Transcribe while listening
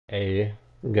Hey,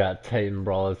 got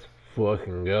Titanfall, let's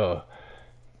fucking go.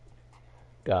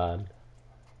 God.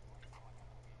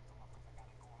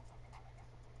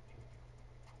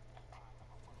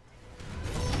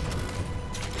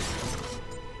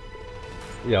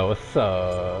 Yo, what's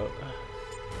up?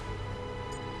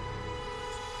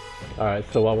 Alright,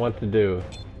 so what I want to do,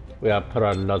 we gotta put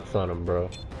our nuts on him, bro.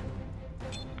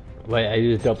 Wait, I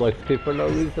used double XP for no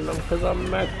reason, because I'm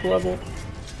max level?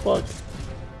 Fuck.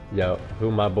 Yo, who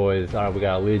my boys? Alright, we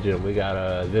got a Legion, we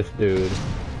got this dude.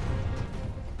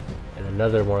 And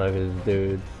another one of his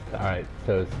dudes. Alright,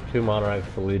 so it's 2 Monarchs,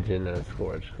 a Legion, and a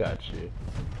Scorch. Got you.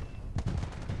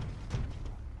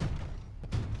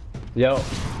 Yo,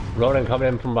 Ronin coming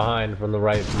in from behind, from the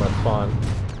right, from our spawn.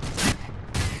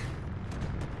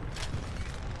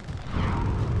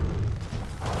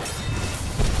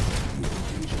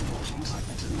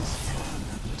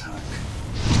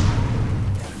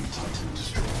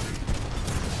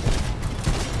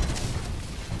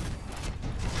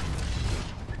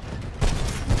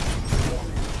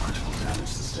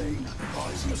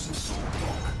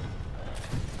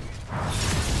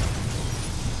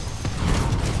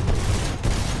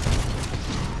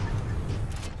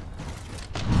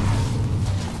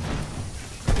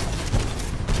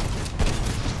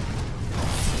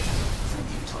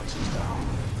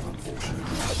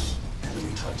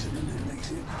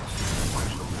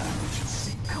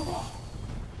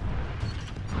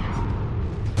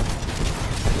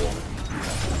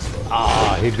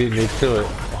 Ah, he beat me to it.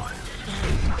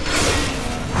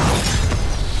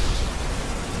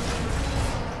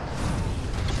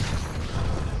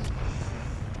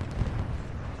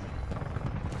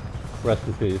 Rest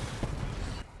in peace.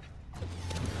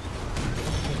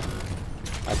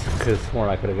 I could have sworn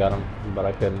I could have got him, but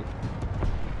I couldn't.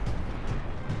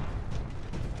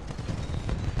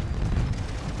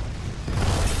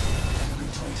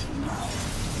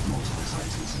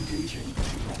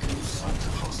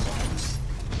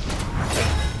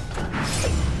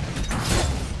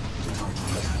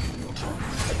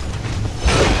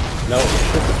 Nope,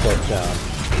 put the foot down.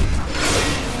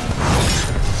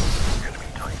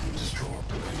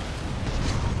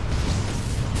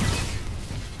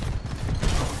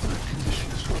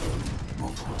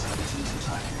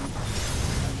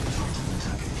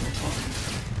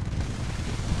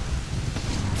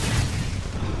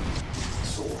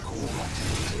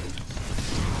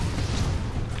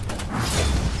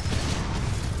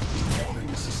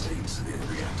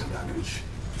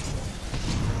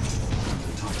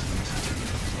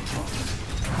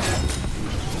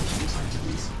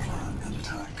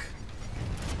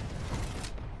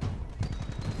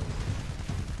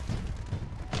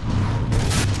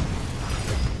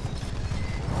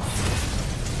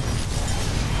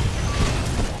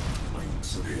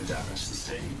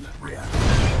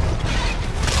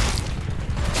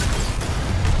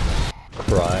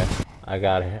 Cry. I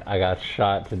got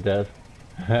shot to death.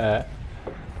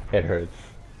 It hurts.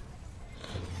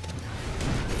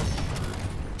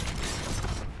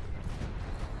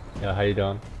 Yo, how you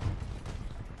doing?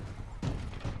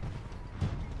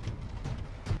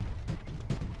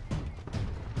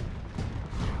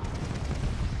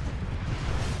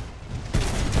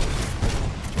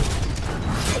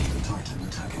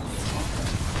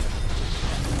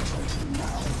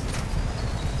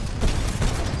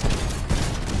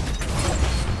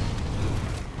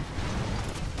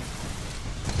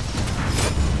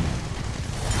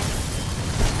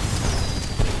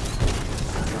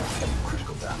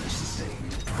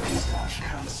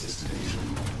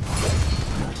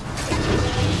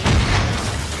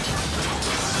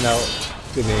 No,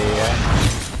 give me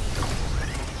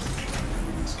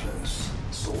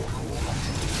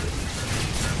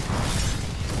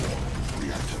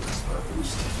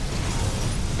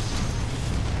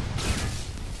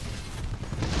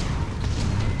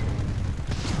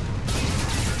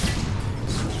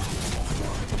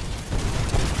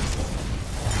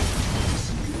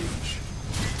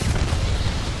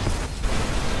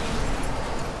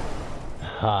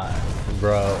Hot,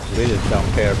 bro. We just don't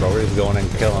care, bro. We're just going and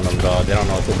killing them, dog. They don't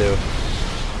know what to do.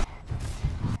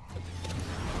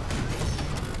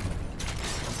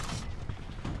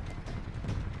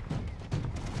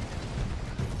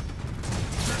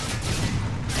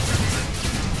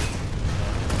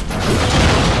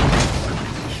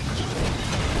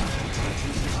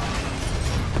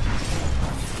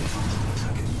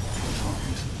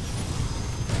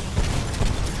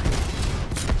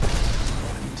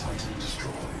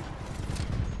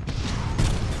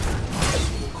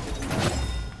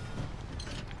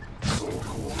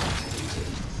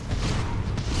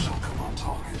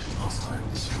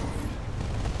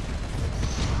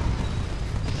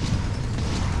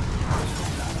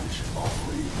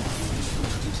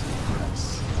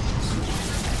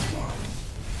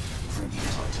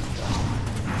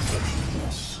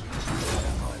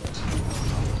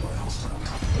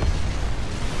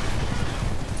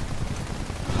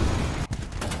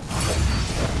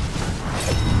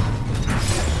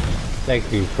 Thank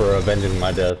you for avenging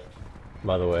my death,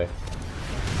 by the way.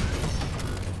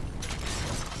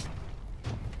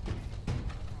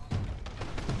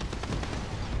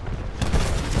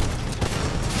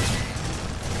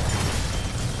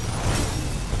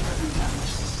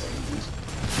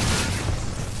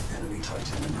 Enemy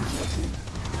Titan inflicted.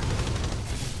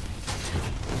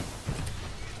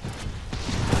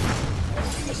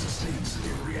 Enemy sustained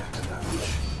severe reactor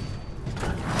damage.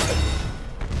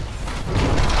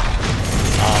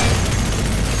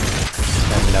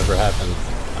 That never happens.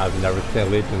 I've never seen a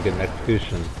Legion get an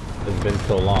execution. It's been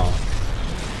so long.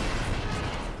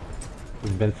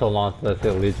 It's been so long since I see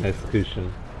a Legion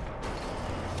execution.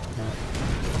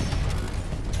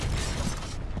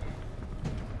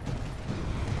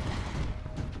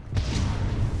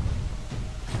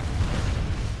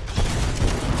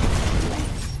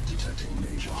 Detecting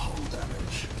major hull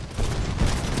damage.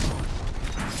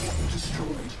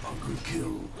 Destroyed a good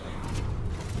kill.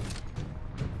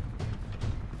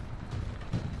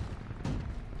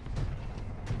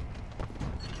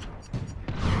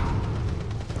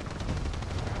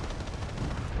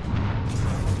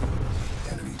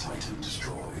 Enemy Titan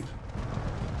destroyed.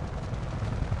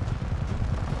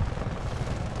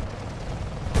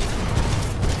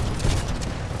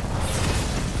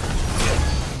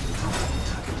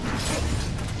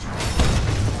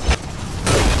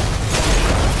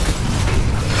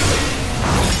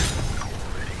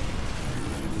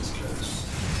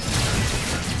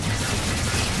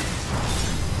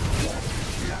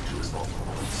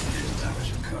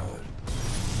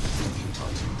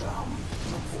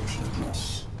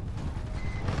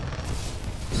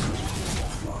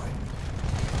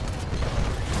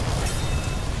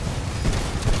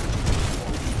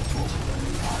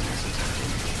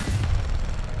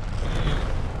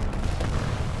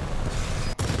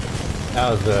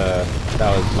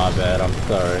 That was my bad. I'm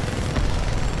sorry.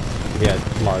 He had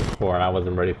smart core and I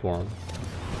wasn't ready for him.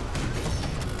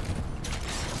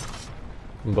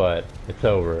 But it's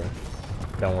over.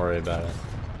 Don't worry about it.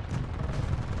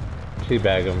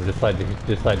 Teabag him, just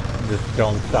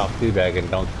don't stop teabagging.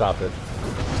 Don't stop it.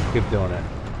 Keep doing it.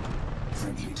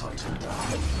 Friendly Titan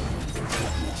down.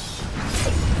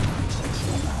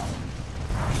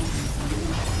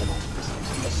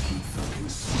 Keep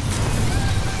focus.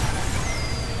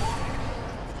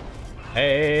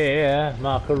 Hey,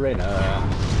 Macarena.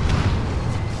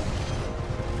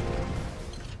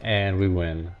 And we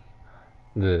win.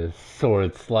 The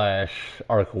sword /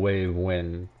 arc wave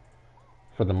win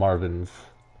for the Marvins.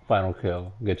 Final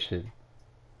kill. Good shit.